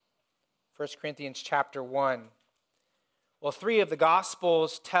1 Corinthians chapter 1. Well, 3 of the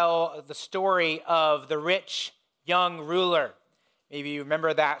Gospels tell the story of the rich young ruler. Maybe you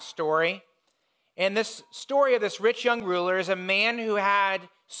remember that story. And this story of this rich young ruler is a man who had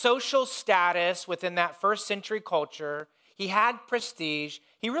social status within that first century culture. He had prestige.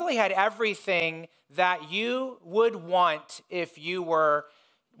 He really had everything that you would want if you were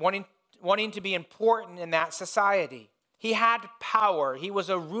wanting to be important in that society. He had power. He was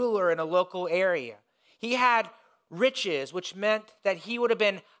a ruler in a local area. He had riches, which meant that he would have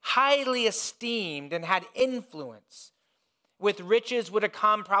been highly esteemed and had influence. With riches would have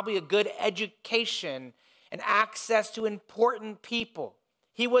come probably a good education and access to important people.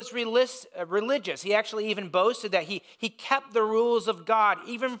 He was religious. He actually even boasted that he kept the rules of God,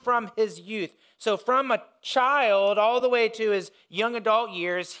 even from his youth. So from a child all the way to his young adult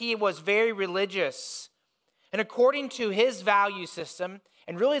years, he was very religious. And according to his value system,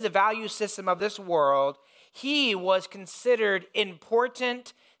 and really the value system of this world, he was considered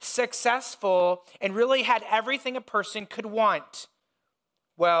important, successful, and really had everything a person could want.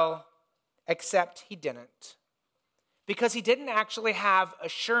 Well, except he didn't. Because he didn't actually have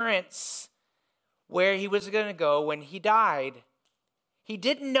assurance where he was going to go when he died. He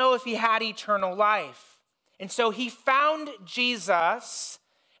didn't know if he had eternal life. And so he found Jesus.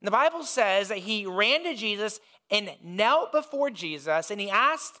 And the Bible says that he ran to Jesus and knelt before Jesus. And he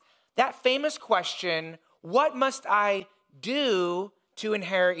asked that famous question, what must I do to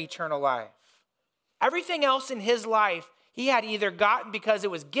inherit eternal life? Everything else in his life he had either gotten because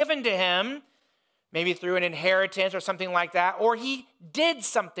it was given to him, maybe through an inheritance or something like that, or he did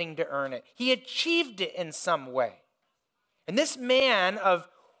something to earn it. He achieved it in some way. And this man of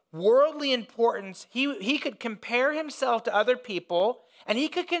worldly importance, he could compare himself to other people, and he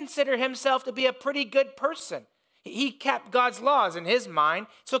could consider himself to be a pretty good person. He kept God's laws in his mind.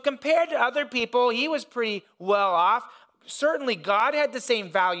 So compared to other people, he was pretty well off. Certainly God had the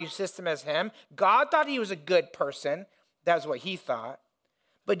same value system as him. God thought he was a good person. That's what he thought.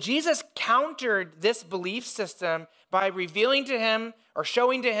 But Jesus countered this belief system by revealing to him or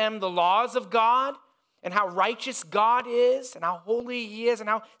showing to him the laws of God and how righteous God is and how holy he is and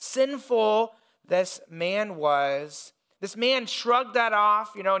how sinful this man was. This man shrugged that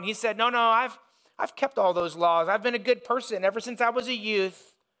off, and he said, no, I've kept all those laws. I've been a good person ever since I was a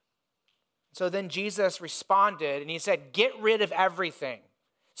youth. So then Jesus responded and he said, get rid of everything.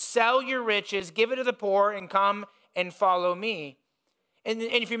 Sell your riches, give it to the poor, and come and follow me. And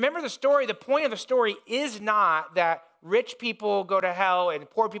if you remember the story, the point of the story is not that rich people go to hell and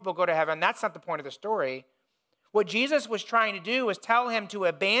poor people go to heaven. That's not the point of the story. What Jesus was trying to do was tell him to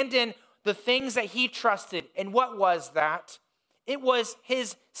abandon the things that he trusted. And what was that? It was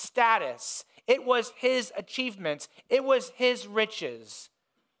his status. It was his achievements. It was his riches.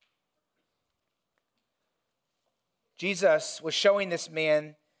 Jesus was showing this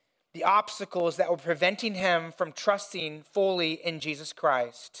man the obstacles that were preventing him from trusting fully in Jesus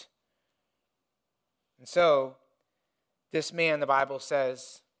Christ. And so, this man, the Bible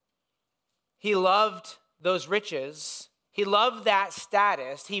says, he loved those riches. He loved that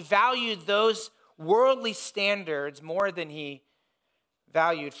status. He valued those worldly standards more than he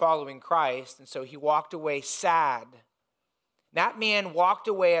valued following Christ. And so he walked away sad. That man walked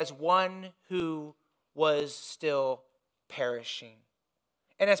away as one who was still perishing.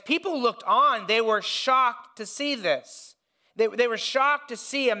 And as people looked on, they were shocked to see this. They were shocked to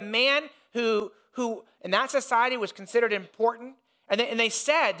see a man who in that society was considered important. And they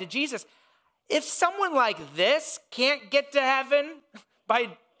said to Jesus, if someone like this can't get to heaven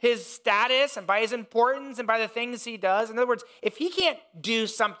by his status and by his importance and by the things he does, in other words, if he can't do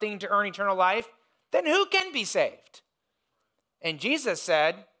something to earn eternal life, then who can be saved? And Jesus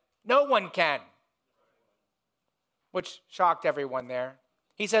said, no one can, which shocked everyone there.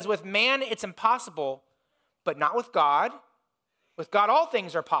 He says, with man, it's impossible, but not with God. With God, all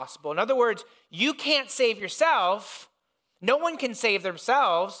things are possible. In other words, you can't save yourself. No one can save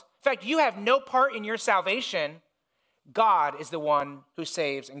themselves. In fact, you have no part in your salvation. God is the one who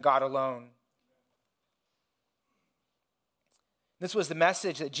saves, and God alone. This was the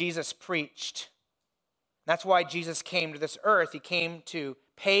message that Jesus preached. That's why Jesus came to this earth. He came to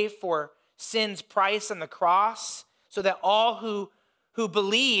pay for sin's price on the cross so that all who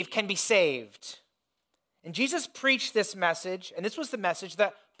believe can be saved. And Jesus preached this message, and this was the message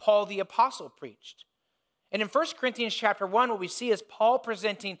that Paul the apostle preached. And in 1 Corinthians chapter 1, what we see is Paul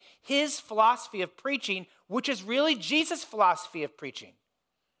presenting his philosophy of preaching, which is really Jesus' philosophy of preaching.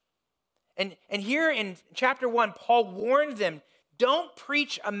 And here in chapter 1, Paul warned them, don't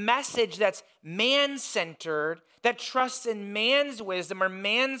preach a message that's man-centered, that trusts in man's wisdom or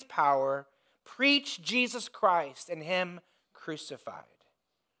man's power. Preach Jesus Christ and him crucified.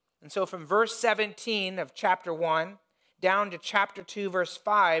 And so from verse 17 of chapter 1 down to chapter 2, verse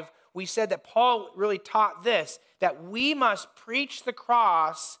 5, we said that Paul really taught this, that we must preach the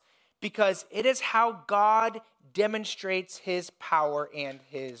cross because it is how God demonstrates his power and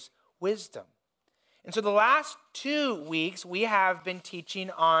his wisdom. And so the last 2 weeks, we have been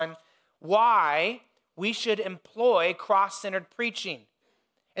teaching on why we should employ cross-centered preaching.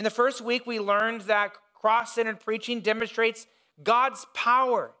 In the first week, we learned that cross-centered preaching demonstrates God's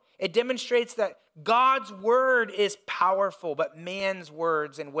power. It demonstrates that God's word is powerful, but man's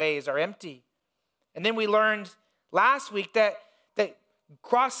words and ways are empty. And then we learned last week that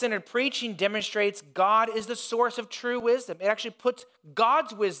cross-centered preaching demonstrates God is the source of true wisdom. It actually puts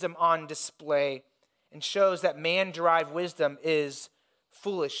God's wisdom on display and shows that man-derived wisdom is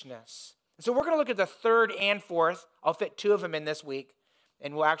foolishness. And so we're going to look at the third and fourth. I'll fit 2 of them in this week,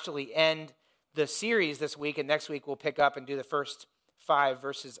 and we'll actually end the series this week, and next week we'll pick up and do the first 5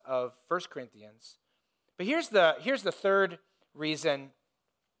 verses of 1 Corinthians. But here's the third reason.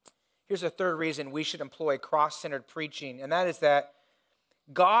 Here's the third reason we should employ cross-centered preaching, and that is that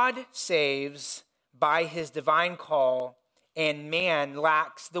God saves by his divine call, and man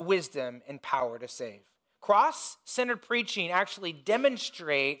lacks the wisdom and power to save. Cross-centered preaching actually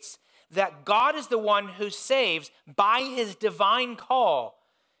demonstrates that God is the one who saves by his divine call,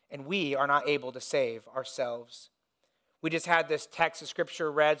 and we are not able to save ourselves. We just had this text of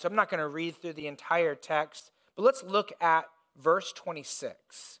scripture read, so I'm not going to read through the entire text, but let's look at verse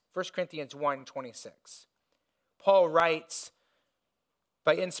 26, 1 Corinthians 1:26. Paul writes,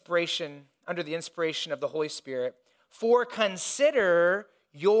 by inspiration, under the inspiration of the Holy Spirit, "For consider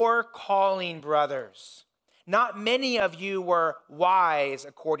your calling, brothers. Not many of you were wise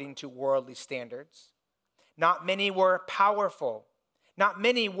according to worldly standards. Not many were powerful. Not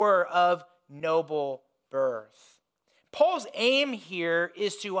many were of noble birth." Paul's aim here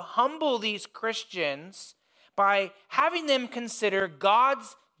is to humble these Christians by having them consider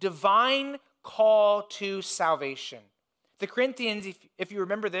God's divine call to salvation. The Corinthians, if you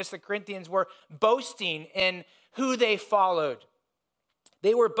remember this, the Corinthians were boasting in who they followed.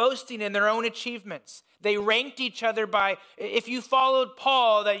 They were boasting in their own achievements. They ranked each other by, if you followed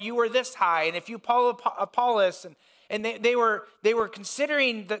Paul, that you were this high, and if you followed Apollos, and they were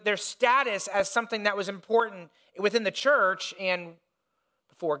considering their status as something that was important within the church and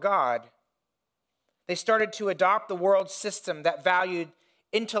before God. They started to adopt the world system that valued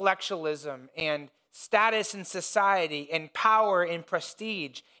intellectualism and status in society and power and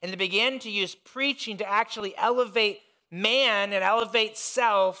prestige. And they began to use preaching to actually elevate man and elevate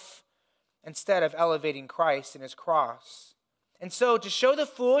self instead of elevating Christ and his cross. And so to show the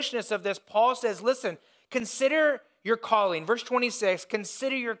foolishness of this, Paul says, listen, consider your calling. Verse 26,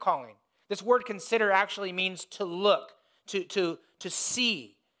 consider your calling. This word consider actually means to look, to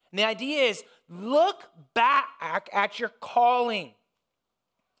see. And the idea is look back at your calling.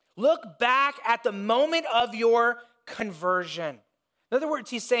 Look back at the moment of your conversion. In other words,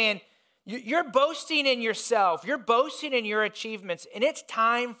 he's saying, you're boasting in yourself. You're boasting in your achievements. And it's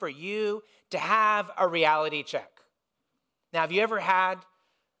time for you to have a reality check. Now, have you ever had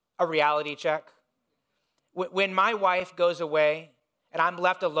a reality check? When my wife goes away and I'm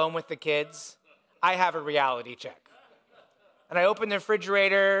left alone with the kids, I have a reality check. And I open the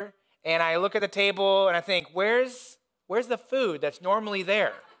refrigerator and I look at the table and I think, where's the food that's normally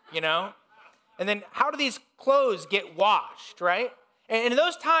there, you know? And then how do these clothes get washed, right? And in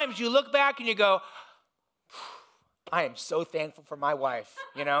those times you look back and you go, I am so thankful for my wife,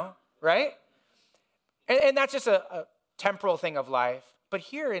 you know, right? And that's just a temporal thing of life. But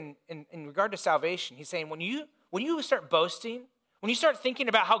here in regard to salvation, he's saying when you start boasting, when you start thinking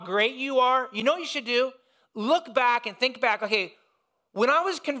about how great you are, you know what you should do? Look back and think back, okay, when I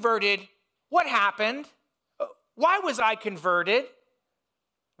was converted, what happened? Why was I converted?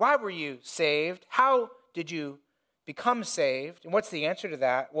 Why were you saved? How did you become saved? And what's the answer to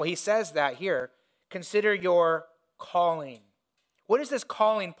that? Well, he says that here. Consider your calling. What is this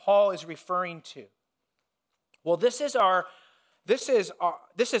calling Paul is referring to? Well, this is our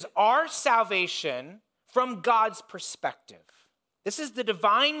salvation from God's perspective. This is the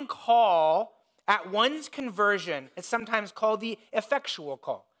divine call at one's conversion. It's sometimes called the effectual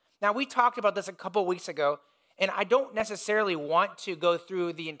call. Now, we talked about this a couple weeks ago, and I don't necessarily want to go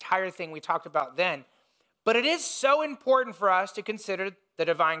through the entire thing we talked about then, but it is so important for us to consider the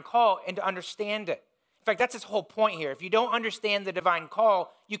divine call and to understand it. In fact, that's his whole point here. If you don't understand the divine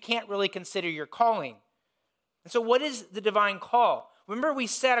call, you can't really consider your calling. And so what is the divine call? Remember we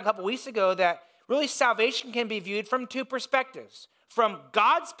said a couple weeks ago that really salvation can be viewed from two perspectives. From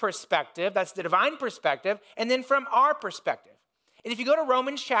God's perspective, that's the divine perspective, and then from our perspective. And if you go to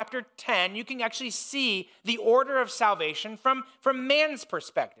Romans chapter 10, you can actually see the order of salvation from man's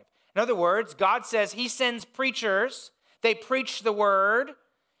perspective. In other words, God says he sends preachers, they preach the word,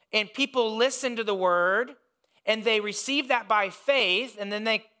 and people listen to the word, and they receive that by faith, and then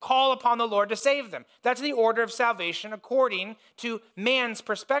they call upon the Lord to save them. That's the order of salvation according to man's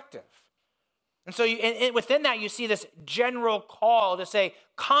perspective. And so within that, you see this general call to say,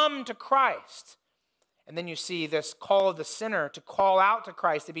 come to Christ. And then you see this call of the sinner to call out to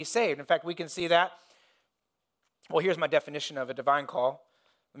Christ to be saved. In fact, we can see that. Well, here's my definition of a divine call.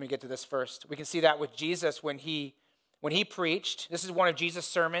 Let me get to this first. We can see that with Jesus when he preached. This is one of Jesus'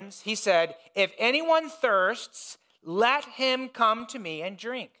 sermons. He said, if anyone thirsts, let him come to me and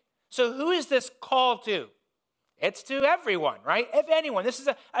drink. So who is this call to? It's to everyone, right? If anyone. This is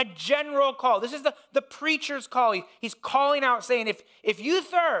a general call. This is the preacher's call. He's calling out saying, if you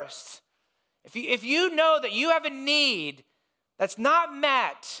thirst, if you know that you have a need that's not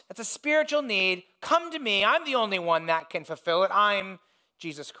met, that's a spiritual need, come to me. I'm the only one that can fulfill it. I'm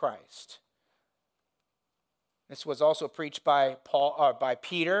Jesus Christ. This was also preached by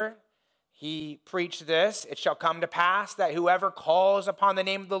Peter. He preached this, it shall come to pass that whoever calls upon the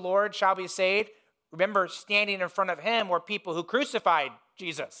name of the Lord shall be saved. Remember, standing in front of him were people who crucified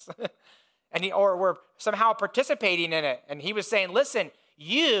Jesus or were somehow participating in it. And he was saying, listen,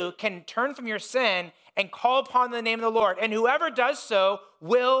 you can turn from your sin and call upon the name of the Lord. And whoever does so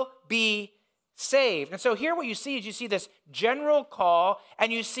will be saved. And so here what you see is you see this general call,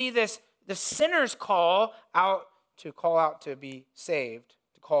 and you see the sinner's call out to be saved,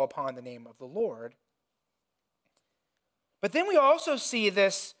 to call upon the name of the Lord. But then we also see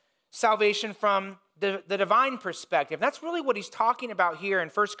this salvation from the divine perspective. That's really what he's talking about here in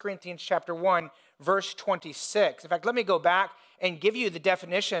 1 Corinthians chapter 1, verse 26. In fact, let me go back and give you the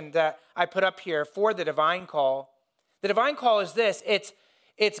definition that I put up here for the divine call. The divine call is this.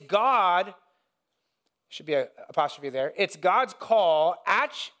 It's God, should be an apostrophe there. It's God's call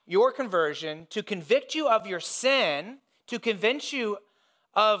at your conversion to convict you of your sin, to convince you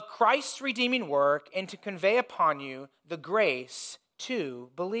of Christ's redeeming work, and to convey upon you the grace to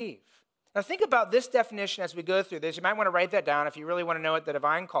believe. Now think about this definition as we go through this. You might want to write that down if you really want to know what the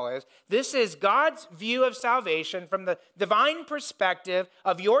divine call is. This is God's view of salvation from the divine perspective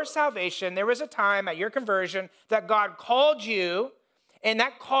of your salvation. There was a time at your conversion that God called you, and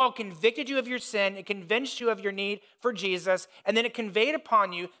that call convicted you of your sin. It convinced you of your need for Jesus, and then it conveyed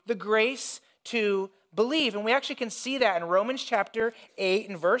upon you the grace to believe. And we actually can see that in Romans chapter 8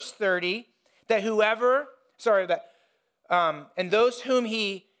 and verse 30, that and those whom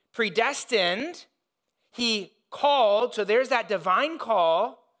he predestined, he called. So there's that divine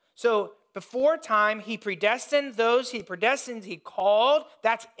call. So before time, he predestined those he predestined, he called.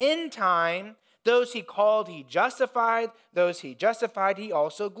 That's in time. Those he called, he justified. Those he justified, he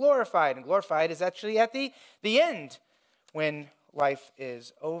also glorified. And glorified is actually at the end when life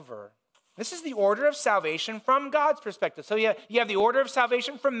is over. This is the order of salvation from God's perspective. So you have the order of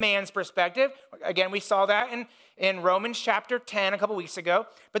salvation from man's perspective. Again, we saw that in Romans chapter 10 a couple weeks ago.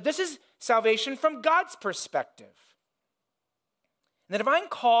 But this is salvation from God's perspective. And the divine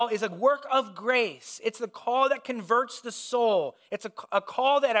call is a work of grace. It's the call that converts the soul. It's a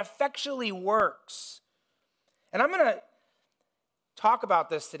call that effectually works. And I'm going to talk about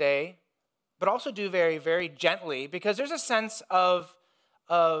this today, but also do very, very gently, because there's a sense of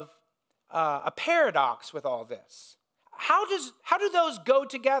a paradox with all this. How do those go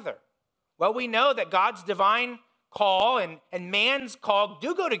together? Well, we know that God's divine call and man's call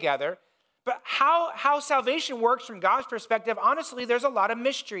do go together, but how salvation works from God's perspective, honestly, there's a lot of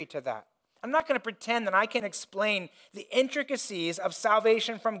mystery to that. I'm not going to pretend that I can explain the intricacies of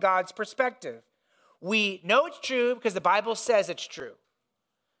salvation from God's perspective. We know it's true because the Bible says it's true.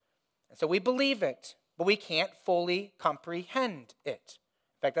 And so we believe it, but we can't fully comprehend it.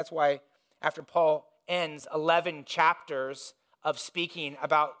 In fact, that's why after Paul ends 11 chapters of speaking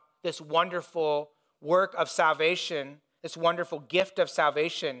about this wonderful work of salvation, this wonderful gift of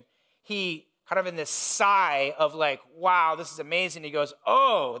salvation, he kind of in this sigh of like, wow, this is amazing. He goes,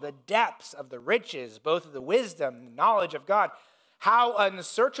 oh, the depths of the riches, both of the wisdom and knowledge of God. How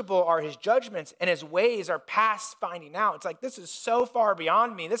unsearchable are his judgments, and his ways are past finding out. It's like, this is so far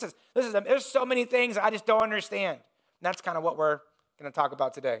beyond me. There's so many things I just don't understand. And that's kind of what we're going to talk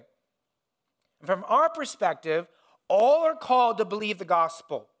about today. From our perspective, all are called to believe the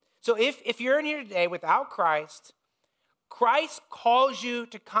gospel. So if you're in here today without Christ, Christ calls you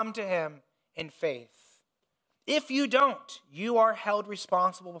to come to him in faith. If you don't, you are held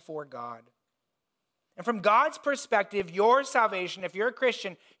responsible before God. And from God's perspective, your salvation, if you're a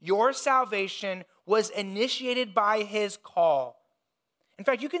Christian, your salvation was initiated by his call. In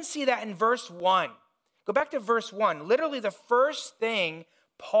fact, you can see that in verse 1. Go back to verse 1. Literally the first thing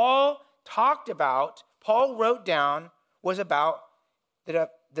Paul wrote down, was about the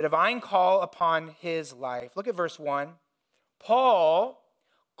divine call upon his life. Look at verse 1. Paul,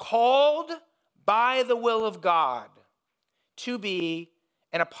 called by the will of God to be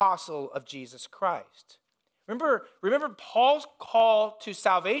an apostle of Jesus Christ. Remember, Paul's call to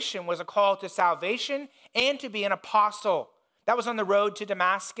salvation was a call to salvation and to be an apostle. That was on the road to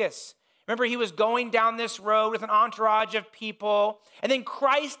Damascus. Remember, he was going down this road with an entourage of people, and then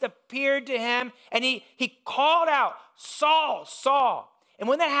Christ appeared to him, and he called out, Saul, Saul. And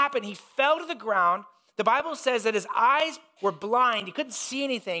when that happened, he fell to the ground. The Bible says that his eyes were blind. He couldn't see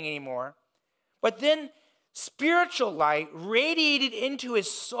anything anymore. But then spiritual light radiated into his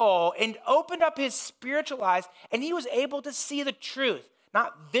soul and opened up his spiritual eyes, and he was able to see the truth.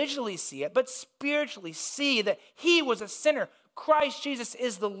 Not visually see it, but spiritually see that he was a sinner. Christ Jesus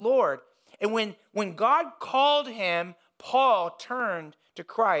is the Lord. And when God called him, Paul turned to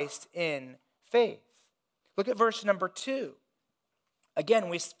Christ in faith. Look at verse number 2. Again,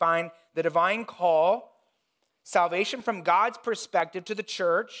 we find the divine call, salvation from God's perspective to the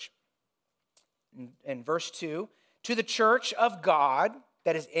church. In verse 2, to the church of God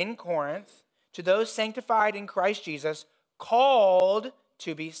that is in Corinth, to those sanctified in Christ Jesus, called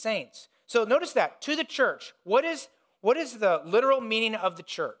to be saints. So notice that, to the church. What is the literal meaning of the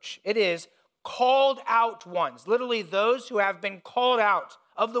church? It is called out ones, literally those who have been called out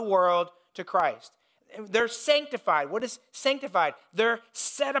of the world to Christ. They're sanctified. What is sanctified? They're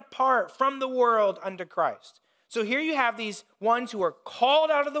set apart from the world unto Christ. So here you have these ones who are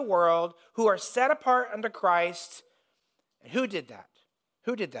called out of the world, who are set apart unto Christ. And who did that?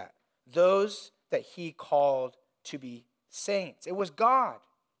 Who did that? Those that he called to be saints. It was God.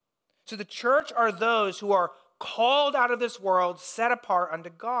 So the church are those who are called out of this world, set apart unto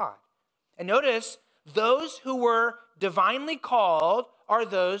God. And notice, those who were divinely called are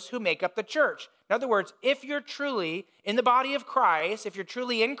those who make up the church. In other words, if you're truly in the body of Christ, if you're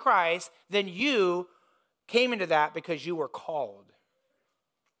truly in Christ, then you came into that because you were called.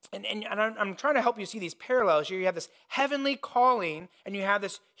 And I'm trying to help you see these parallels here. You have this heavenly calling, and you have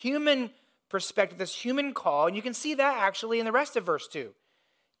this human perspective, this human call, and you can see that actually in the rest of verse 2.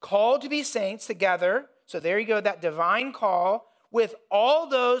 Called to be saints together. So there you go, that divine call with all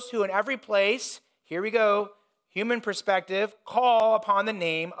those who in every place, here we go, human perspective, call upon the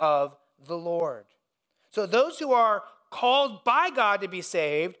name of the Lord. So those who are called by God to be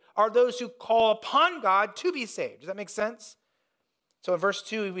saved are those who call upon God to be saved. Does that make sense? So in verse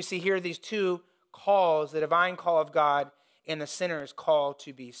 2, we see here these two calls, the divine call of God and the sinner's call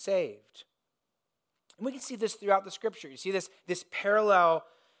to be saved. And we can see this throughout the scripture. You see these parallel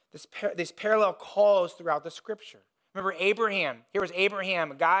calls throughout the scripture. Remember Abraham. Here was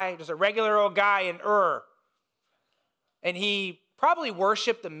Abraham, a guy, just a regular old guy in Ur. And he probably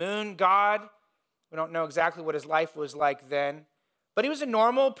worshiped the moon god. We don't know exactly what his life was like then. But he was a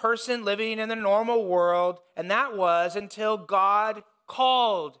normal person living in the normal world, and that was until God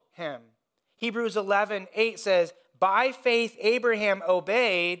called him. Hebrews 11:8 says, by faith Abraham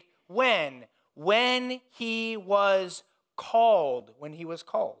obeyed when? When he was called. When he was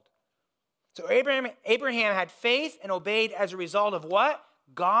called. So Abraham had faith and obeyed as a result of what?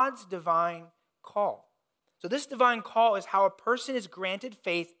 God's divine call. So this divine call is how a person is granted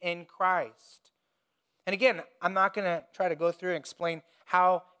faith in Christ. And again, I'm not going to try to go through and explain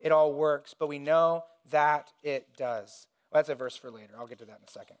how it all works, but we know that it does. Well, that's a verse for later. I'll get to that in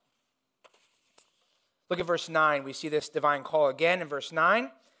a second. Look at verse 9. We see this divine call again in verse 9.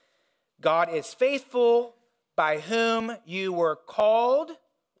 God is faithful, by whom you were called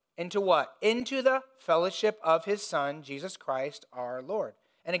into what? Into the fellowship of his Son, Jesus Christ, our Lord.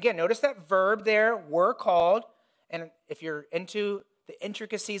 And again, notice that verb there, were called. And if you're into the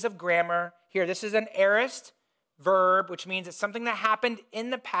intricacies of grammar, here, this is an aorist verb, which means it's something that happened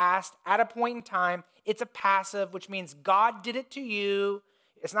in the past at a point in time. It's a passive, which means God did it to you.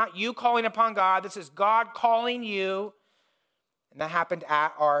 It's not you calling upon God. This is God calling you. And that happened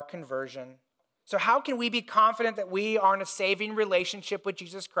at our conversion. So how can we be confident that we are in a saving relationship with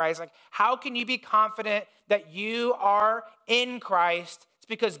Jesus Christ? Like, how can you be confident that you are in Christ? It's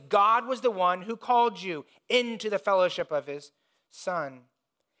because God was the one who called you into the fellowship of his Son.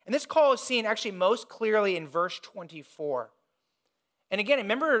 And this call is seen actually most clearly in verse 24. And again,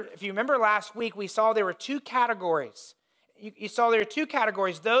 if you remember last week, we saw there were two categories. you saw there are two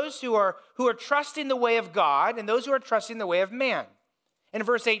categories, those who are trusting the way of God and those who are trusting the way of man. In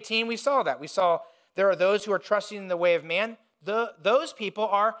verse 18, we saw that. We saw there are those who are trusting in the way of man. Those people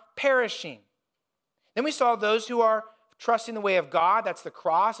are perishing. Then we saw those who are trusting the way of God. That's the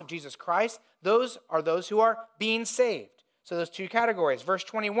cross of Jesus Christ. Those are those who are being saved. So those two categories. Verse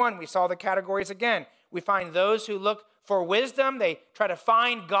 21, we saw the categories again. We find those who look for wisdom. They try to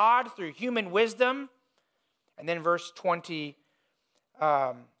find God through human wisdom. And then verse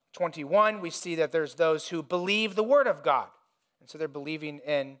 21, we see that there's those who believe the word of God. And so they're believing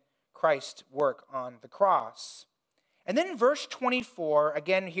in Christ's work on the cross. And then in verse 24,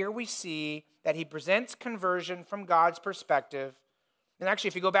 again, here we see that he presents conversion from God's perspective. And actually,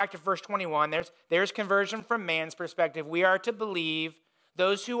 if you go back to verse 21, there's conversion from man's perspective. We are to believe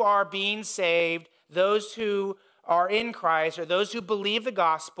those who are being saved, those who are in Christ, or those who believe the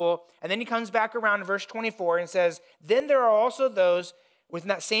gospel. And then he comes back around to verse 24 and says, then there are also those within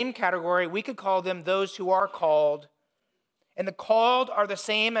that same category. We could call them those who are called. And the called are the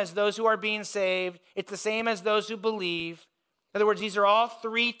same as those who are being saved. It's the same as those who believe. In other words, these are all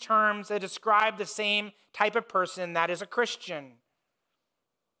three terms that describe the same type of person, that is a Christian.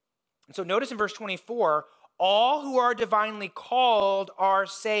 And so notice in verse 24, all who are divinely called are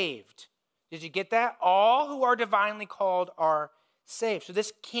saved. Did you get that? All who are divinely called are saved. So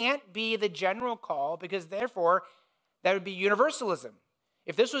this can't be the general call, because therefore that would be universalism.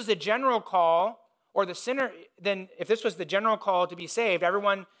 If this was the general call, or the sinner, then if this was the general call to be saved,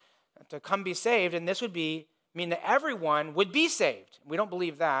 everyone to come be saved, and this would mean that everyone would be saved. We don't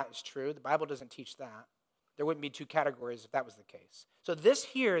believe that is true. The Bible doesn't teach that. There wouldn't be two categories if that was the case. So this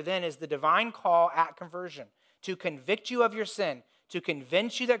here then is the divine call at conversion, to convict you of your sin, to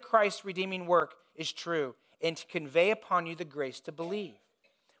convince you that Christ's redeeming work is true, and to convey upon you the grace to believe.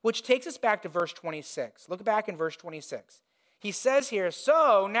 Which takes us back to verse 26. Look back in verse 26. He says here,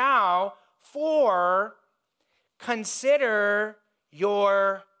 so now, consider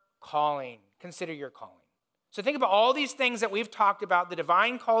your calling. Consider your calling. So think about all these things that we've talked about, the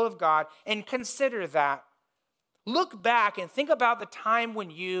divine call of God, and consider that. Look back and think about the time when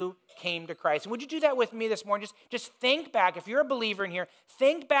you came to Christ. And would you do that with me this morning? Just think back. If you're a believer in here,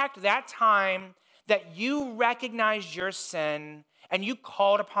 think back to that time that you recognized your sin and you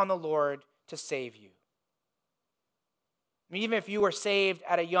called upon the Lord to save you. I mean, even if you were saved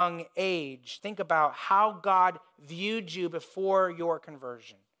at a young age, think about how God viewed you before your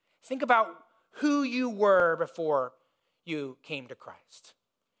conversion. Think about who you were before you came to Christ.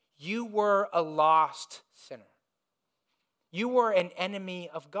 You were a lost sinner. You were an enemy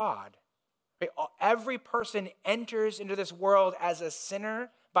of God. Every person enters into this world as a sinner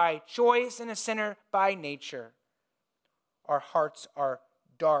by choice and a sinner by nature. Our hearts are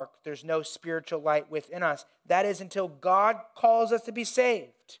dark. There's no spiritual light within us. That is until God calls us to be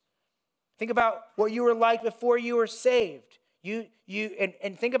saved. Think about what you were like before you were saved.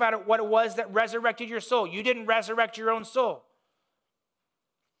 And think about it, what it was that resurrected your soul. You didn't resurrect your own soul.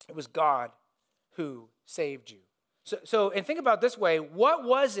 It was God who saved you. And think about it this way. What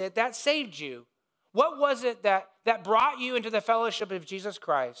was it that saved you? What was it that brought you into the fellowship of Jesus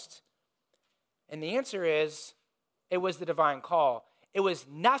Christ? And the answer is, it was the divine call. It was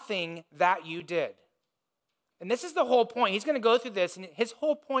nothing that you did. And this is the whole point. He's going to go through this, and his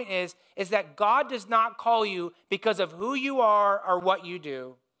whole point is that God does not call you because of who you are or what you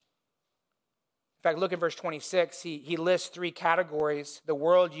do. In fact, look at verse 26. He lists three categories the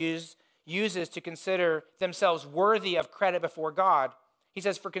world uses to consider themselves worthy of credit before God. He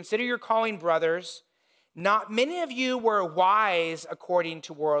says, "For consider your calling, brothers. Not many of you were wise according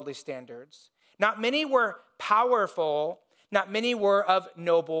to worldly standards. Not many were powerful. Not many were of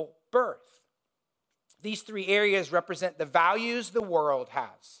noble birth." These three areas represent the values the world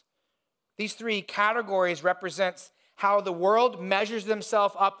has. These three categories represent how the world measures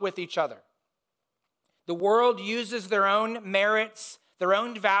themselves up with each other. The world uses their own merits, their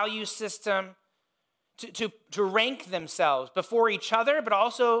own value system to rank themselves before each other, but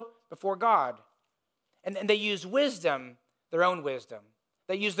also before God. And they use wisdom, their own wisdom.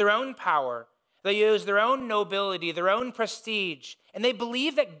 They use their own power. They use their own nobility, their own prestige. And they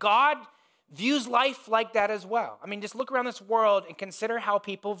believe that God views life like that as well. I mean, just look around this world and consider how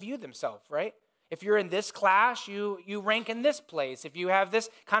people view themselves, right? If you're in this class, you rank in this place. If you have this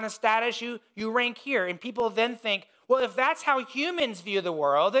kind of status, you rank here. And people then think, well, if that's how humans view the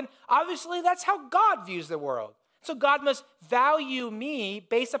world, then obviously that's how God views the world. So God must value me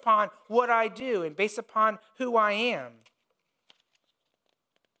based upon what I do and based upon who I am.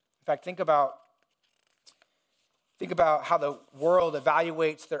 In fact, think about how the world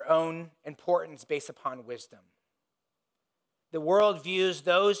evaluates their own importance based upon wisdom. The world views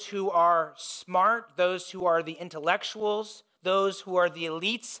those who are smart, those who are the intellectuals, those who are the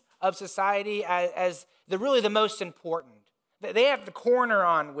elites of society as really the most important. They have the corner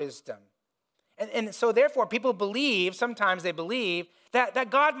on wisdom. And so therefore, people believe, sometimes they believe, that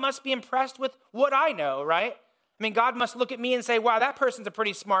God must be impressed with what I know, right? I mean, God must look at me and say, wow, that person's a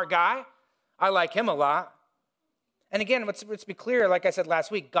pretty smart guy. I like him a lot. And again, let's be clear, like I said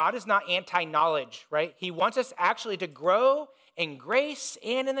last week, God is not anti-knowledge, right? He wants us actually to grow in grace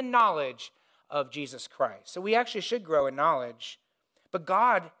and in the knowledge of Jesus Christ. So we actually should grow in knowledge. But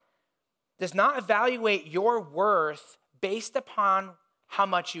God does not evaluate your worth based upon how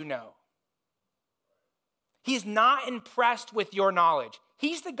much you know. He's not impressed with your knowledge.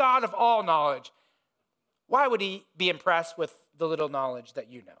 He's the God of all knowledge. Why would he be impressed with the little knowledge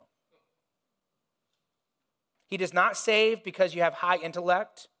that you know? He does not save because you have high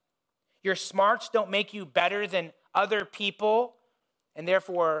intellect. Your smarts don't make you better than other people, and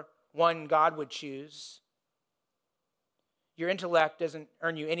therefore one God would choose. Your intellect doesn't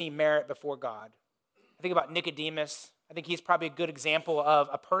earn you any merit before God. I think about Nicodemus. I think he's probably a good example of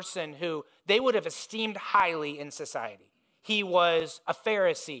a person who they would have esteemed highly in society. He was a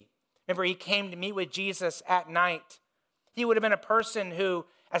Pharisee. Remember, he came to meet with Jesus at night. He would have been a person who,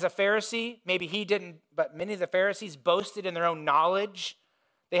 as a Pharisee, maybe he didn't, but many of the Pharisees boasted in their own knowledge.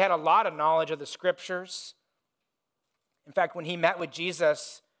 They had a lot of knowledge of the scriptures. In fact, when he met with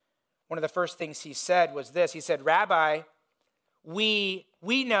Jesus, one of the first things he said was this. He said, Rabbi, we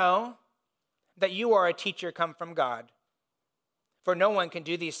know that you are a teacher come from God. For no one can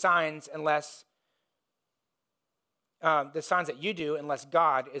do these signs unless, the signs that you do, unless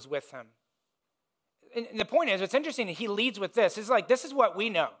God is with him. And the point is, it's interesting that he leads with this. It's like, this is what we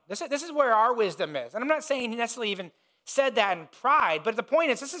know. This is where our wisdom is. And I'm not saying he necessarily even said that in pride, but the point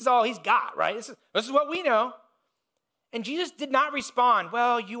is, this is all he's got, right? This is what we know. And Jesus did not respond,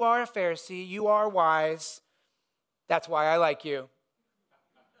 well, you are a Pharisee, you are wise, that's why I like you.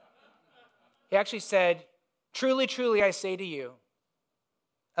 He actually said, truly, truly, I say to you,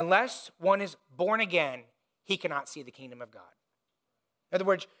 unless one is born again, he cannot see the kingdom of God. In other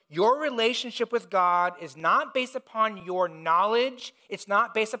words, your relationship with God is not based upon your knowledge. It's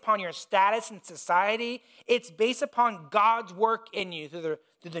not based upon your status in society. It's based upon God's work in you through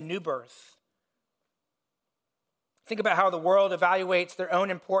the new birth. Think about how the world evaluates their own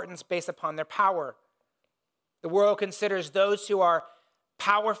importance based upon their power. The world considers those who are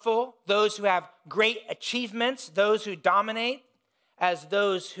powerful, those who have great achievements, those who dominate, as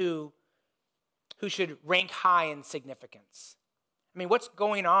those who should rank high in significance. I mean, what's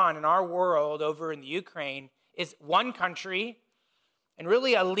going on in our world over in the Ukraine is one country, and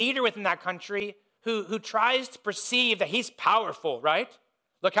really a leader within that country who tries to perceive that he's powerful, right?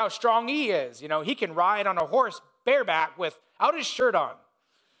 Look how strong he is. You know, he can ride on a horse bareback without his shirt on.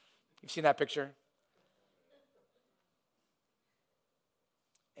 You've seen that picture?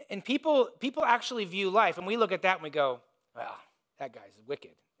 And people actually view life, and we look at that and we go, well, that guy's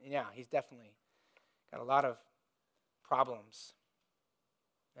wicked. And yeah, he's definitely got a lot of problems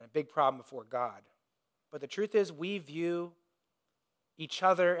and a big problem before God. But the truth is, we view each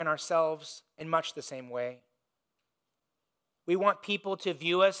other and ourselves in much the same way. We want people to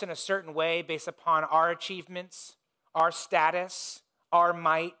view us in a certain way based upon our achievements, our status, our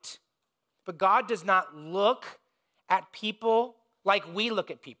might. But God does not look at people like we look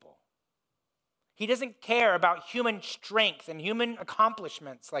at people. He doesn't care about human strength and human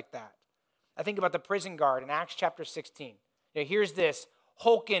accomplishments like that. I think about the prison guard in Acts chapter 16. Now, here's this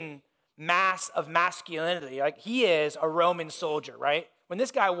hulking mass of masculinity. Like, he is a Roman soldier, right? When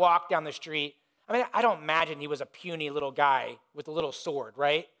this guy walked down the street, I mean, I don't imagine he was a puny little guy with a little sword,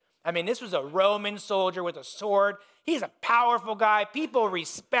 right? I mean, this was a Roman soldier with a sword. He's a powerful guy. People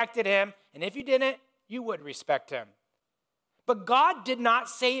respected him. And if you didn't, you would respect him. But God did not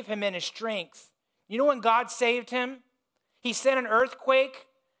save him in his strength. You know when God saved him? He sent an earthquake,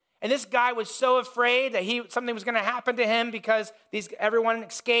 and this guy was so afraid that something was going to happen to him because everyone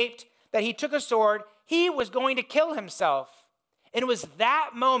escaped, that he took a sword. He was going to kill himself. And it was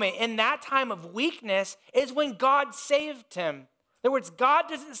that moment, in that time of weakness, is when God saved him. In other words, God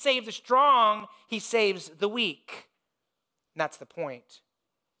doesn't save the strong, he saves the weak. And that's the point.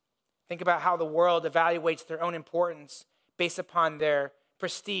 Think about how the world evaluates their own importance based upon their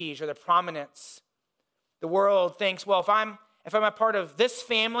prestige or their prominence. The world thinks, well, if I'm a part of this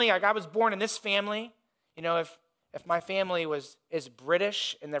family, like I was born in this family, you know, if my family is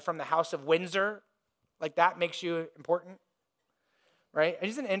British and they're from the House of Windsor, like that makes you important, right?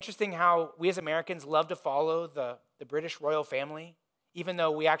 Isn't it interesting how we as Americans love to follow the British royal family, even though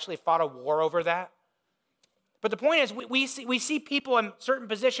we actually fought a war over that? But the point is, we see people in certain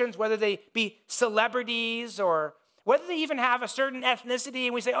positions, whether they be celebrities or whether they even have a certain ethnicity,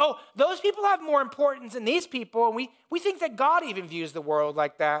 and we say, oh, those people have more importance than these people, and we think that God even views the world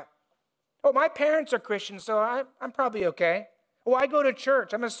like that. Oh, my parents are Christians, so I'm probably okay. Oh, I go to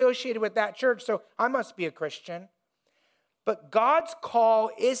church. I'm associated with that church, so I must be a Christian. But God's call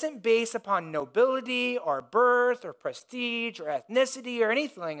isn't based upon nobility or birth or prestige or ethnicity or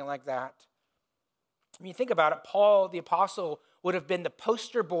anything like that. When you think about it, Paul the apostle would have been the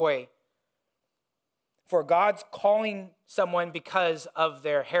poster boy for God's calling someone because of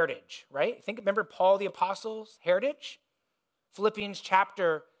their heritage, right? Remember Paul the apostle's heritage? Philippians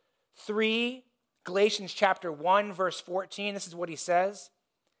chapter 3, Galatians chapter 1, verse 14, this is what he says.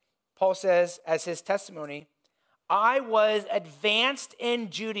 Paul says, as his testimony, I was advanced in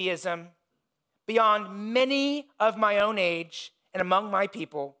Judaism beyond many of my own age and among my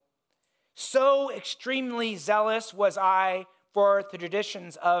people. So extremely zealous was I for the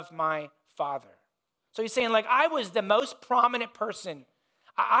traditions of my father. So he's saying, like, I was the most prominent person.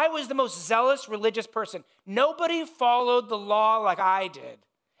 I was the most zealous religious person. Nobody followed the law like I did.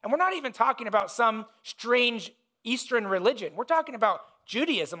 And we're not even talking about some strange Eastern religion. We're talking about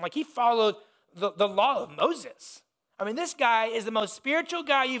Judaism. Like, he followed the law of Moses. I mean, this guy is the most spiritual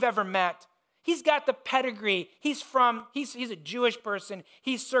guy you've ever met. He's got the pedigree. He's a Jewish person.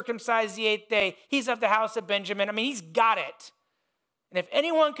 He's circumcised the 8th day. He's of the house of Benjamin. I mean, he's got it. And if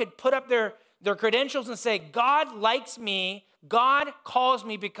anyone could put up their credentials and say, God likes me, God calls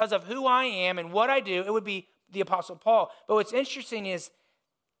me because of who I am and what I do, it would be the Apostle Paul. But what's interesting is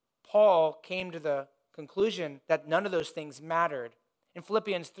Paul came to the conclusion that none of those things mattered. In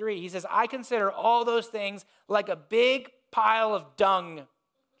Philippians 3, he says, I consider all those things like a big pile of dung.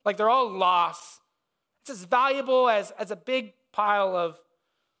 Like they're all loss. It's as valuable as a big pile of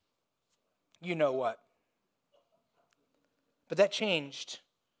you know what. But that changed.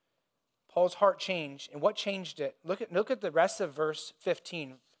 Paul's heart changed. And what changed it? Look at the rest of verse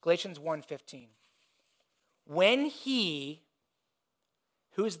 15. Galatians 1:15. When he,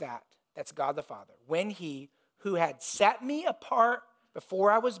 who's that? That's God the Father. When he, who had set me apart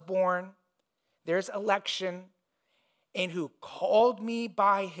before I was born, there's election, and who called me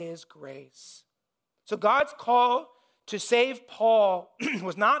by his grace. So God's call to save Paul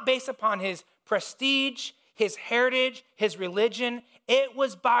was not based upon his prestige, his heritage, his religion. It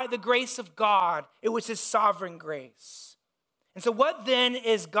was by the grace of God. It was his sovereign grace. And so what then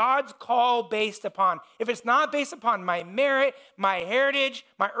is God's call based upon? If it's not based upon my merit, my heritage,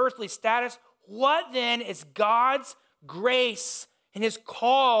 my earthly status, what then is God's grace and his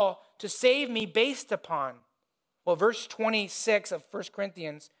call to save me based upon? Well, verse 26 of 1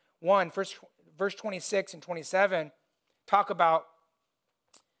 Corinthians 1, verse 26 and 27 talk about,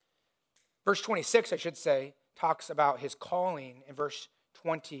 verse 26, I should say, talks about his calling, and verse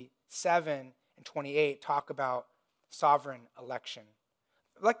 27 and 28 talk about sovereign election.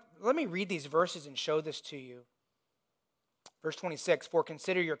 Let me read these verses and show this to you. Verse 26, for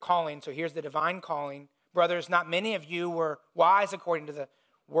consider your calling. So here's the divine calling. Brothers, not many of you were wise according to the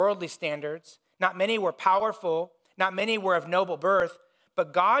worldly standards. Not many were powerful. Not many were of noble birth.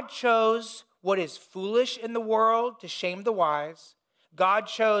 But God chose what is foolish in the world to shame the wise. God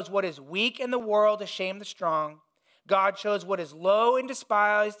chose what is weak in the world to shame the strong. God chose what is low and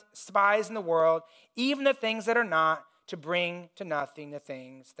despised in the world, even the things that are not, to bring to nothing the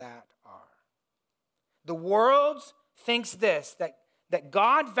things that are. The world thinks this, that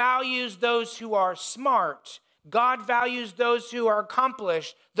God values those who are smart. God values those who are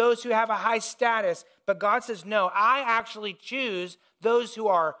accomplished, those who have a high status. But God says, no, I actually choose those who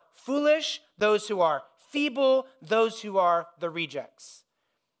are foolish, those who are feeble, those who are the rejects.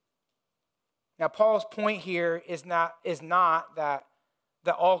 Now, Paul's point here is not that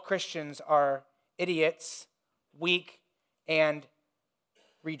all Christians are idiots, weak, and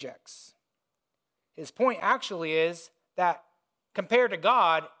rejects. His point actually is that compared to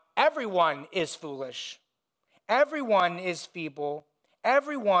God, everyone is foolish. Everyone is feeble.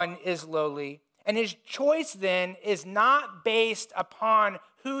 Everyone is lowly. And his choice then is not based upon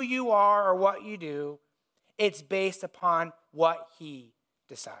who you are or what you do. It's based upon what he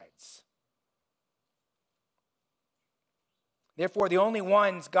decides. Therefore, the only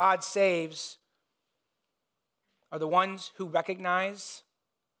ones God saves are the ones who recognize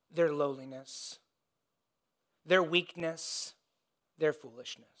their lowliness, their weakness, their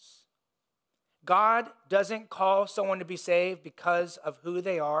foolishness. God doesn't call someone to be saved because of who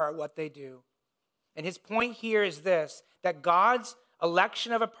they are or what they do. And his point here is this, that God's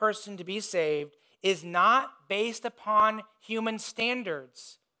election of a person to be saved is not based upon human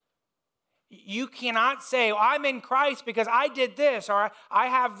standards. You cannot say, well, I'm in Christ because I did this or I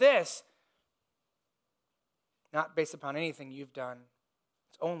have this. Not based upon anything you've done.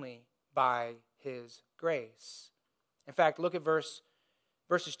 It's only by his grace. In fact, look at verses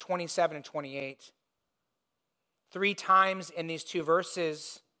 27 and 28. 3 times in these 2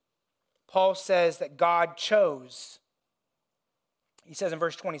 verses, Paul says that God chose. He says in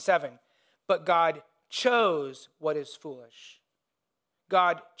verse 27, but God chose what is foolish.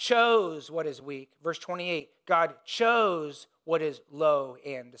 God chose what is weak. Verse 28, God chose what is low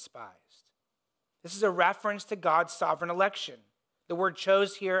and despised. This is a reference to God's sovereign election. The word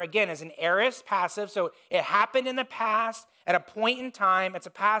chose here, again, is an aorist passive, so it happened in the past at a point in time. It's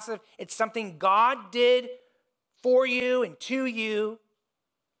a passive. It's something God did for you and to you.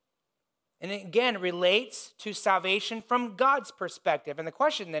 And it, again, relates to salvation from God's perspective. And the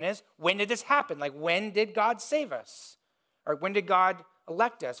question then is, when did this happen? Like, when did God save us? Or when did God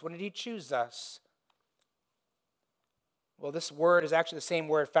elect us? When did he choose us? Well, this word is actually the same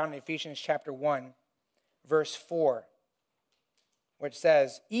word found in Ephesians chapter 1, verse 4, which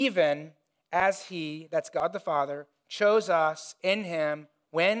says, even as he, that's God the Father, chose us in him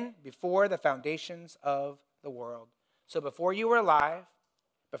when? Before the foundations of the world. So before you were alive,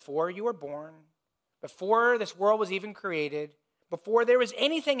 before you were born, before this world was even created, before there was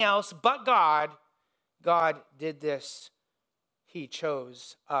anything else but God, God did this. He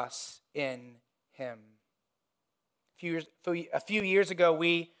chose us in him. A few years ago,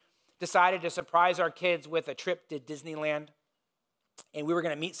 we decided to surprise our kids with a trip to Disneyland. And we were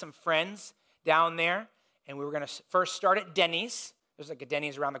going to meet some friends down there. And we were going to first start at Denny's. There's like a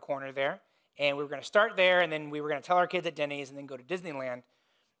Denny's around the corner there. And we were going to start there, and then we were going to tell our kids at Denny's and then go to Disneyland.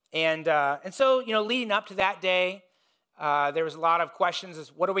 And so, leading up to that day, there was a lot of questions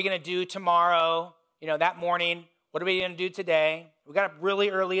as what are we going to do tomorrow? That morning, what are we going to do today? We got up really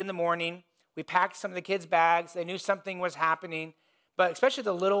early in the morning. We packed some of the kids' bags. They knew something was happening. But especially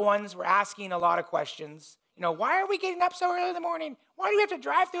the little ones were asking a lot of questions. Why are we getting up so early in the morning? Why do we have to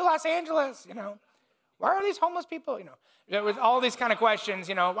drive through Los Angeles? Why are these homeless people? There was all these kind of questions.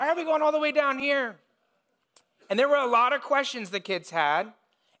 Why are we going all the way down here? And there were a lot of questions the kids had.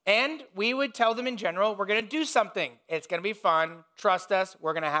 And we would tell them in general, we're going to do something. It's going to be fun. Trust us.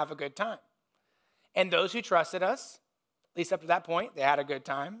 We're going to have a good time. And those who trusted us, at least up to that point, they had a good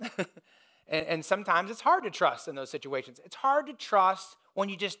time. and sometimes it's hard to trust in those situations. It's hard to trust when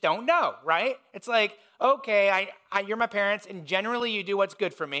you just don't know, right? It's like, okay, you're my parents, and generally you do what's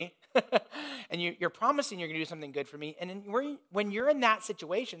good for me. And you're promising you're going to do something good for me. And when you're in that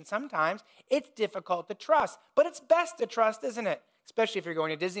situation, sometimes it's difficult to trust. But it's best to trust, isn't it? Especially if you're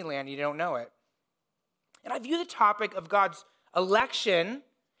going to Disneyland and you don't know it. And I view the topic of God's election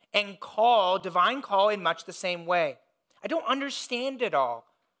and call, divine call, in much the same way. I don't understand it all.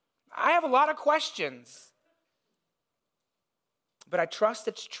 I have a lot of questions. But I trust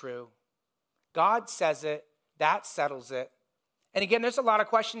it's true. God says it. That settles it. And again, there's a lot of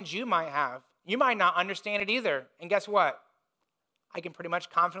questions you might have. You might not understand it either. And guess what? I can pretty much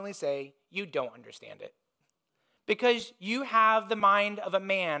confidently say you don't understand it. Because you have the mind of a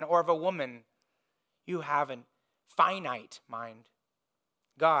man or of a woman. You have a finite mind.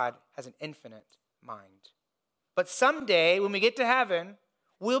 God has an infinite mind. But someday, when we get to heaven,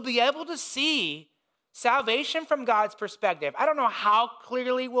 we'll be able to see salvation from God's perspective. I don't know how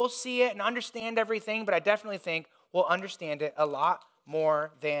clearly we'll see it and understand everything, but I definitely think we'll understand it a lot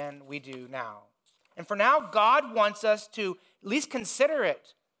more than we do now. And for now, God wants us to at least consider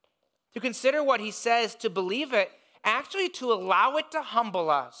it, to consider what he says, to believe it, actually to allow it to humble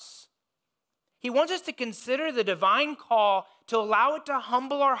us. He wants us to consider the divine call, to allow it to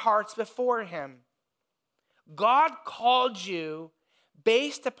humble our hearts before him. God called you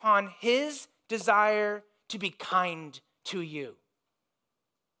based upon his desire to be kind to you.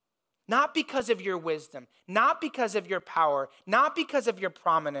 Not because of your wisdom, not because of your power, not because of your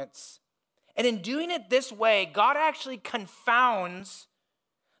prominence. And in doing it this way, God actually confounds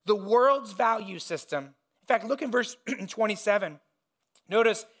the world's value system. In fact, look in verse 27.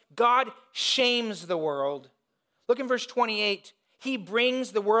 Notice, God shames the world. Look in verse 28. He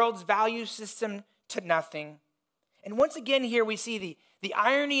brings the world's value system to nothing. And once again here we see the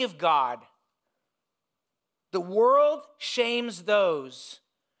irony of God. The world shames those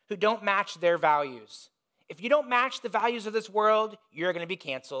who don't match their values. If you don't match the values of this world, you're going to be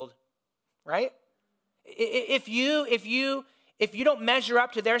canceled, right? If you don't measure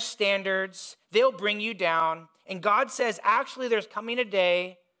up to their standards, they'll bring you down. And God says, actually, there's coming a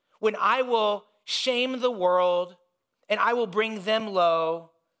day when I will shame the world and I will bring them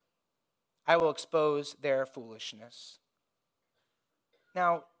low. I will expose their foolishness.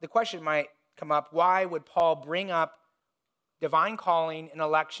 Now, the question might come up. Why would Paul bring up divine calling and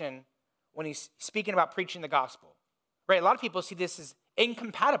election when he's speaking about preaching the gospel? Right? A lot of people see this as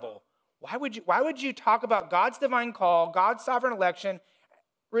incompatible. Why would you talk about God's divine call, God's sovereign election,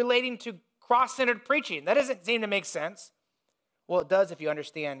 relating to cross-centered preaching? That doesn't seem to make sense. Well, it does if you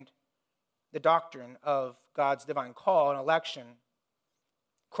understand the doctrine of God's divine call and election.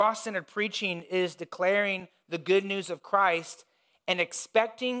 Cross-centered preaching is declaring the good news of Christ and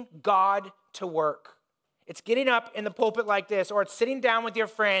expecting God to work. It's getting up in the pulpit like this, or it's sitting down with your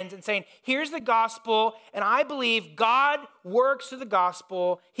friends and saying, here's the gospel, and I believe God works through the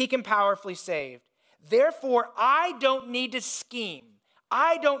gospel. He can powerfully save. Therefore, I don't need to scheme.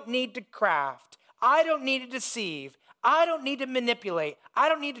 I don't need to craft. I don't need to deceive. I don't need to manipulate. I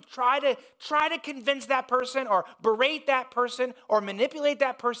don't need to try to convince that person or berate that person or manipulate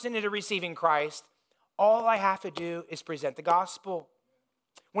that person into receiving Christ. All I have to do is present the gospel.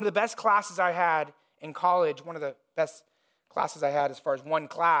 One of the best classes I had in college, one of the best classes I had as far as one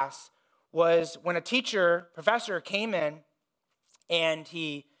class, was when a professor came in and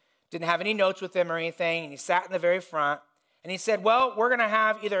he didn't have any notes with him or anything, and he sat in the very front, and he said, well, we're going to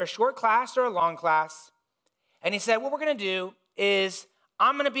have either a short class or a long class. And he said, what we're going to do is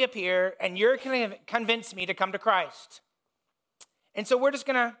I'm going to be up here, and you're going to convince me to come to Christ. And so we're just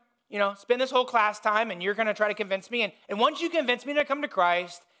going to, spend this whole class time, and you're going to try to convince me. And once you convince me to come to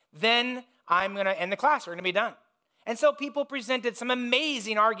Christ, then I'm going to end the class. We're going to be done. And so people presented some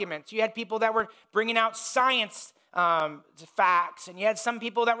amazing arguments. You had people that were bringing out science facts, and you had some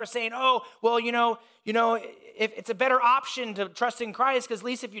people that were saying, oh, well, if it's a better option to trust in Christ, because at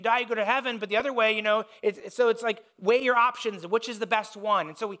least if you die, you go to heaven. But the other way, it's like weigh your options, which is the best one.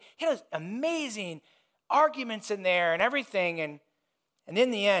 And so we had those amazing arguments in there and everything. And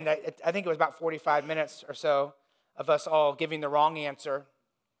in the end, I think it was about 45 minutes or so of us all giving the wrong answer.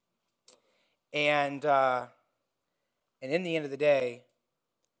 And in the end of the day,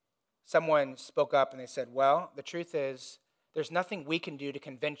 someone spoke up and they said, well, the truth is, there's nothing we can do to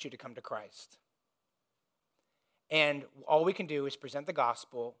convince you to come to Christ. And all we can do is present the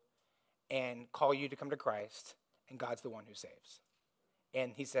gospel and call you to come to Christ, and God's the one who saves.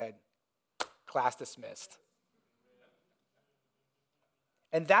 And he said, class dismissed.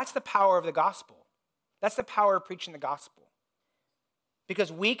 And that's the power of the gospel. That's the power of preaching the gospel. Because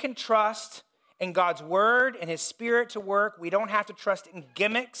we can trust in God's word and his spirit to work. We don't have to trust in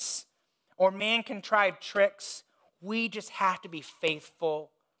gimmicks or man-contrived tricks. We just have to be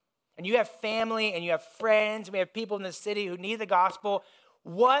faithful. And you have family and you have friends, and we have people in the city who need the gospel.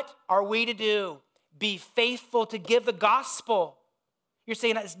 What are we to do? Be faithful to give the gospel. You're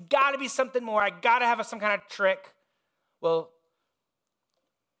saying, there's got to be something more. I got to have some kind of trick. Well,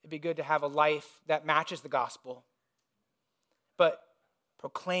 it'd be good to have a life that matches the gospel. But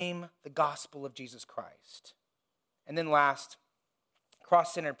proclaim the gospel of Jesus Christ. And then last,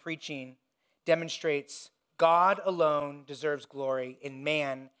 cross-centered preaching demonstrates God alone deserves glory, and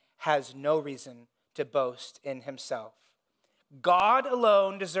man has no reason to boast in himself. God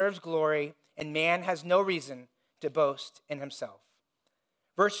alone deserves glory, and man has no reason to boast in himself.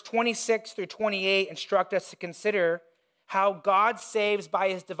 Verse 26 through 28 instruct us to consider how God saves by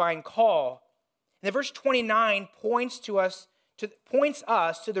his divine call. And then verse 29 points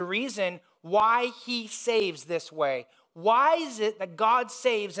us to the reason why he saves this way. Why is it that God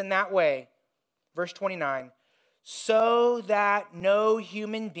saves in that way? Verse 29, so that no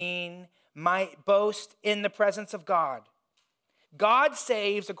human being might boast in the presence of God. God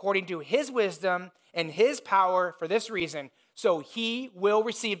saves according to his wisdom and his power for this reason, so he will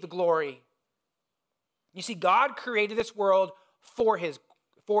receive the glory. You see, God created this world for his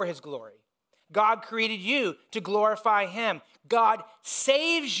glory. God created you to glorify him. God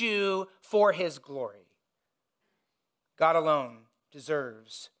saves you for his glory. God alone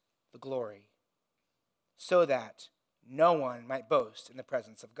deserves the glory, so that no one might boast in the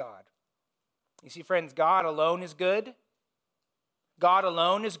presence of God. You see, friends, God alone is good. God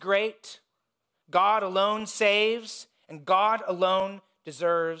alone is great. God alone saves, and God alone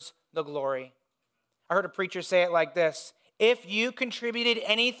deserves the glory. I heard a preacher say it like this: if you contributed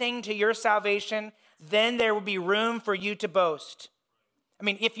anything to your salvation, then there will be room for you to boast. I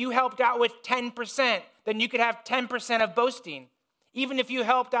mean, if you helped out with 10%, then you could have 10% of boasting. Even if you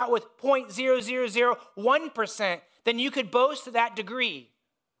helped out with 0.0001%, then you could boast to that degree.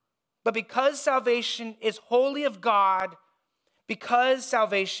 But because salvation is wholly of God, because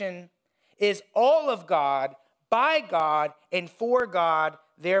salvation is all of God, by God, and for God,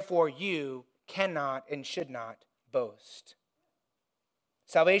 therefore you cannot and should not boast.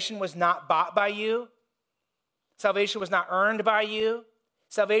 Salvation was not bought by you. Salvation was not earned by you.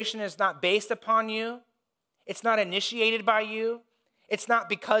 Salvation is not based upon you. It's not initiated by you. It's not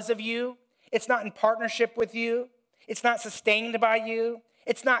because of you. It's not in partnership with you. It's not sustained by you.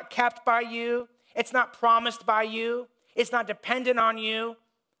 It's not kept by you. It's not promised by you. It's not dependent on you.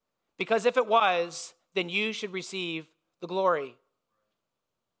 Because if it was, then you should receive the glory.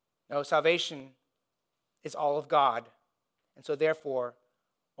 No, salvation is all of God. And so therefore,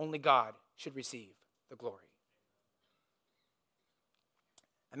 only God should receive the glory.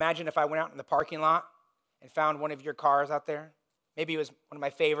 Imagine if I went out in the parking lot and found one of your cars out there. Maybe it was one of my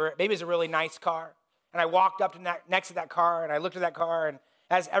favorite. Maybe it was a really nice car. And I walked up to next to that car, and I looked at that car, and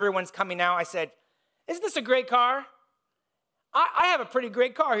as everyone's coming out, I said, "Isn't this a great car? I have a pretty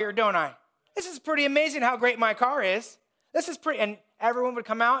great car here, don't I? This is pretty amazing how great my car is. This is pretty," and everyone would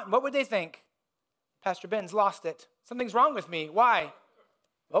come out, and what would they think? Pastor Ben's lost it. Something's wrong with me. Why?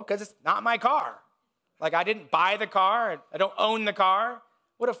 Well, because it's not my car. Like, I didn't buy the car. I don't own the car.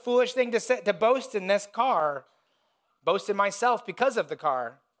 What a foolish thing to boast in this car. Boast in myself because of the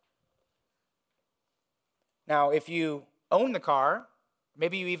car. Now, if you own the car,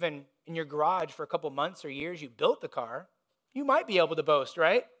 maybe you even in your garage for a couple months or years, you built the car, you might be able to boast,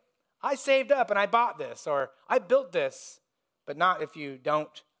 right? I saved up and I bought this, or I built this, but not if you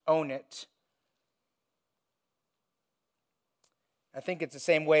don't own it. I think it's the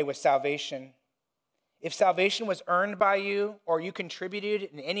same way with salvation. If salvation was earned by you or you contributed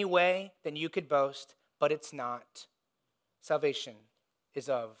in any way, then you could boast, but it's not. Salvation is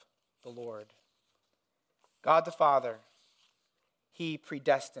of the Lord. God the Father, he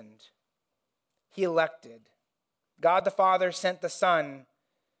predestined. He elected. God the Father sent the Son,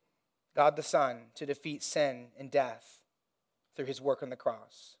 God the Son, to defeat sin and death through his work on the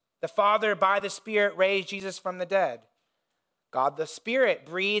cross. The Father, by the Spirit, raised Jesus from the dead. God the Spirit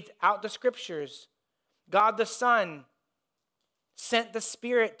breathed out the Scriptures. God the Son sent the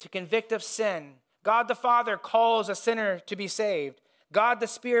Spirit to convict of sin. God the Father calls a sinner to be saved. God the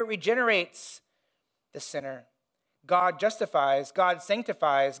Spirit regenerates the sinner. God justifies. God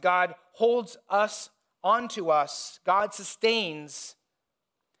sanctifies. God holds us onto us. God sustains.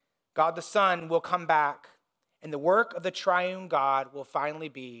 God the Son will come back, and the work of the triune God will finally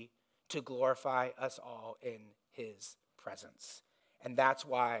be to glorify us all in his presence. And that's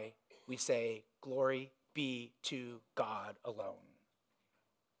why we say, glory be to God alone.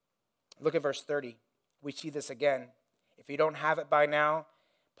 Look at verse 30. We see this again. If you don't have it by now,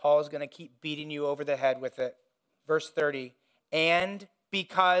 Paul is going to keep beating you over the head with it. Verse 30, and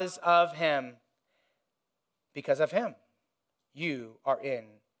because of him, you are in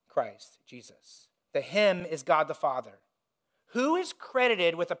Christ Jesus. The him is God the Father. Who is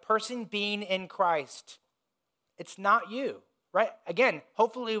credited with a person being in Christ? It's not you, right? Again,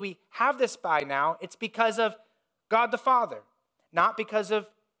 hopefully we have this by now. It's because of God the Father, not because of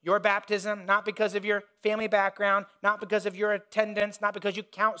your baptism, not because of your family background, not because of your attendance, not because you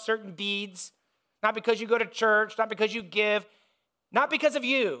count certain deeds, not because you go to church, not because you give, not because of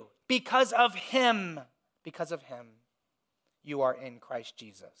you, because of him. Because of him, you are in Christ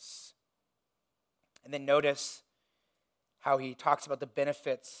Jesus. And then notice how he talks about the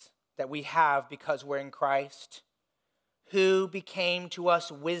benefits that we have because we're in Christ, who became to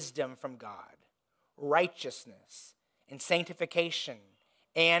us wisdom from God, righteousness and sanctification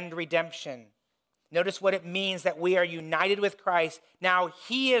and redemption. Notice what it means that we are united with Christ. Now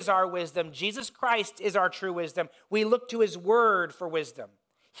he is our wisdom. Jesus Christ is our true wisdom. We look to his word for wisdom.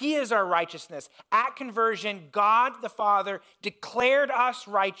 He is our righteousness. At conversion, God the Father declared us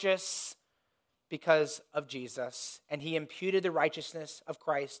righteous because of Jesus, and he imputed the righteousness of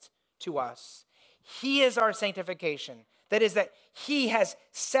Christ to us. He is our sanctification. That is, that he has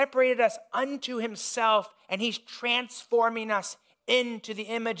separated us unto himself, and he's transforming us into the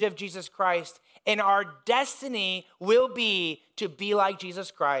image of Jesus Christ. And our destiny will be to be like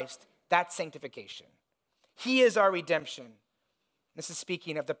Jesus Christ. That's sanctification. He is our redemption. This is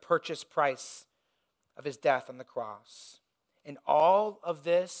speaking of the purchase price of his death on the cross. And all of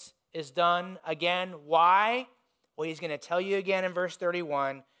this is done again. Why? Well, he's going to tell you again in verse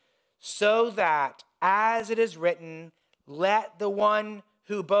 31, so that, as it is written, let the one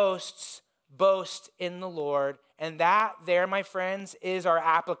who boasts boast in the Lord. And that there, my friends, is our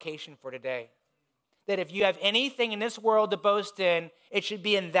application for today. That if you have anything in this world to boast in, it should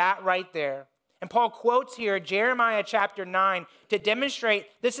be in that right there. And Paul quotes here Jeremiah chapter 9 to demonstrate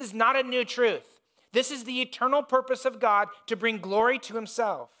this is not a new truth. This is the eternal purpose of God to bring glory to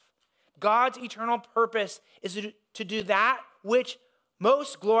himself. God's eternal purpose is to do that which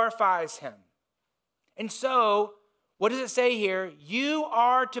most glorifies him. And so, what does it say here? You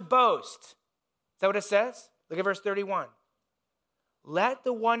are to boast. Is that what it says? Look at verse 31. let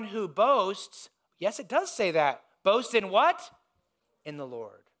the one who boasts, yes, it does say that, boast in what? In the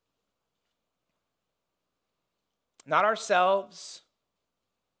Lord. Not ourselves.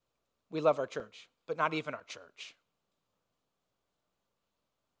 We love our church, but not even our church.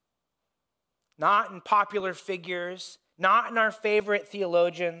 Not in popular figures, not in our favorite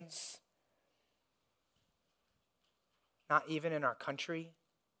theologians, not even in our country.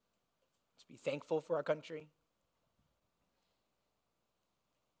 Let's be thankful for our country.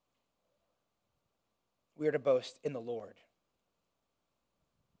 We are to boast in the Lord,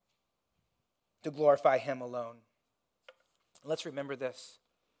 to glorify him alone. Let's remember this.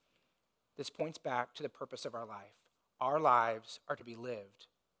 This points back to the purpose of our life. Our lives are to be lived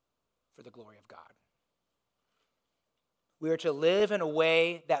for the glory of God. We are to live in a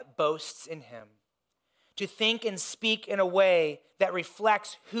way that boasts in him, to think and speak in a way that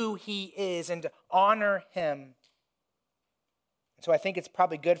reflects who he is and to honor him. And so I think it's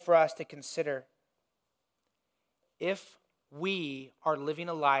probably good for us to consider if we are living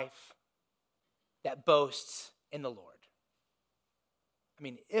a life that boasts in the Lord. I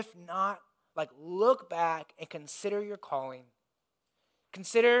mean, if not, look back and consider your calling.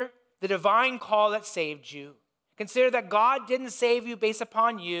 Consider the divine call that saved you. Consider that God didn't save you based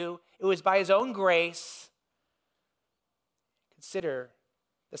upon you. It was by his own grace. Consider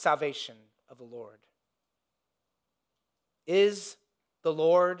the salvation of the Lord. Is the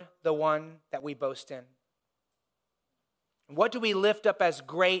Lord the one that we boast in? And what do we lift up as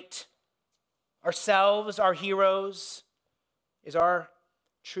great? Ourselves, our heroes? Is our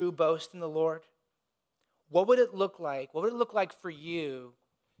true boast in the Lord? What would it look like? What would it look like for you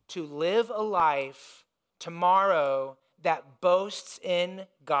to live a life tomorrow that boasts in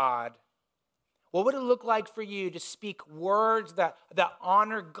God? What would it look like for you to speak words that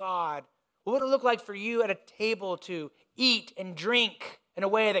honor God? What would it look like for you at a table to eat and drink in a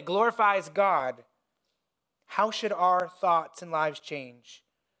way that glorifies God? How should our thoughts and lives change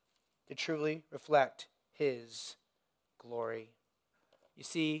to truly reflect his glory? You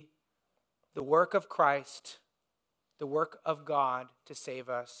see, the work of Christ, the work of God to save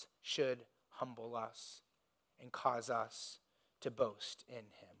us, should humble us and cause us to boast in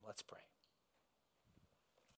him. Let's pray.